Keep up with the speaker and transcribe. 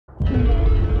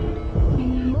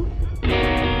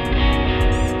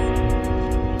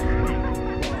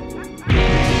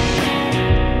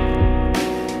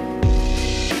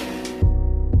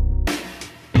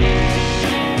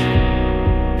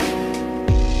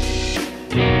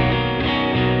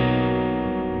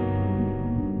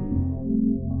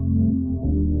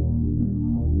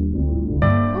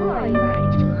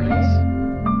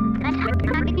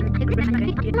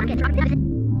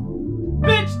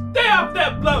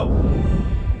go!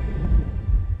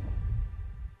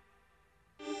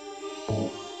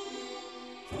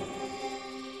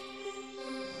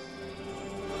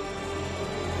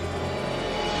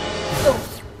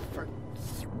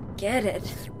 Forget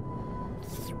it.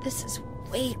 This is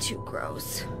way too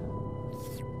gross.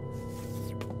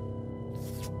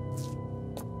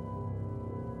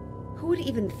 Who would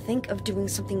even think of doing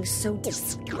something so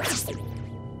disgusting?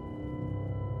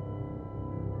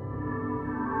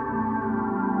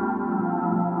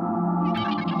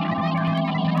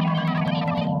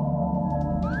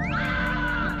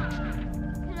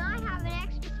 Can I have an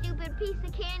extra stupid piece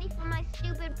of candy for my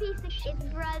stupid piece of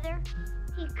shit brother?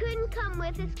 He couldn't come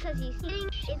with us because he's eating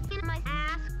shit in my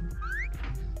ass.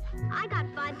 I got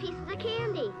 5 pieces of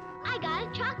candy. I got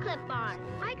a chocolate bar.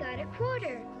 I got a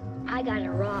quarter. I got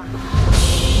a rock.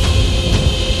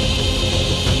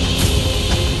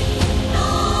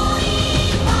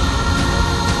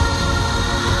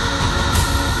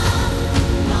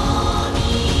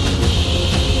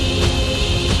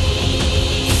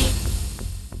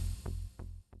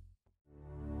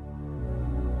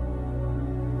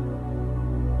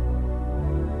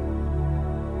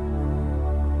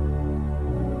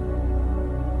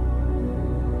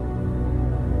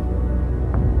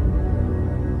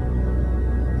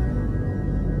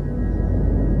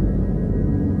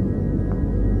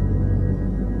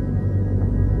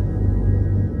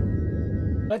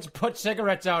 Let's put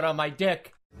cigarettes out on my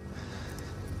dick.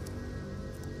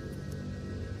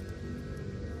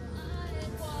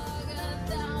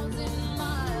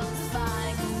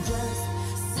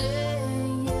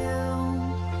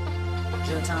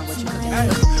 Hey,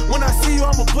 when I see you,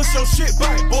 I'ma push your shit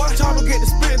back, boy. Choppa get to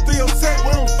spitting through your set,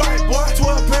 we don't fight, boy.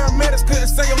 12 paramedics couldn't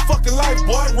save your fucking life,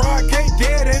 boy. Rod K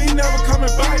dead and he never coming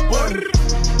back, boy.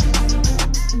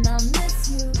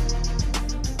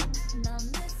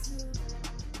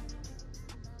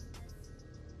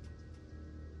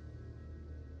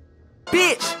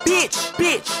 Bitch, bitch,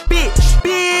 bitch, bitch,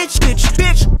 bitch, bitch,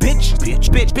 bitch, bitch, bitch,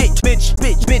 bitch, bitch, bitch,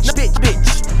 bitch, bitch, bitch,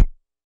 bitch.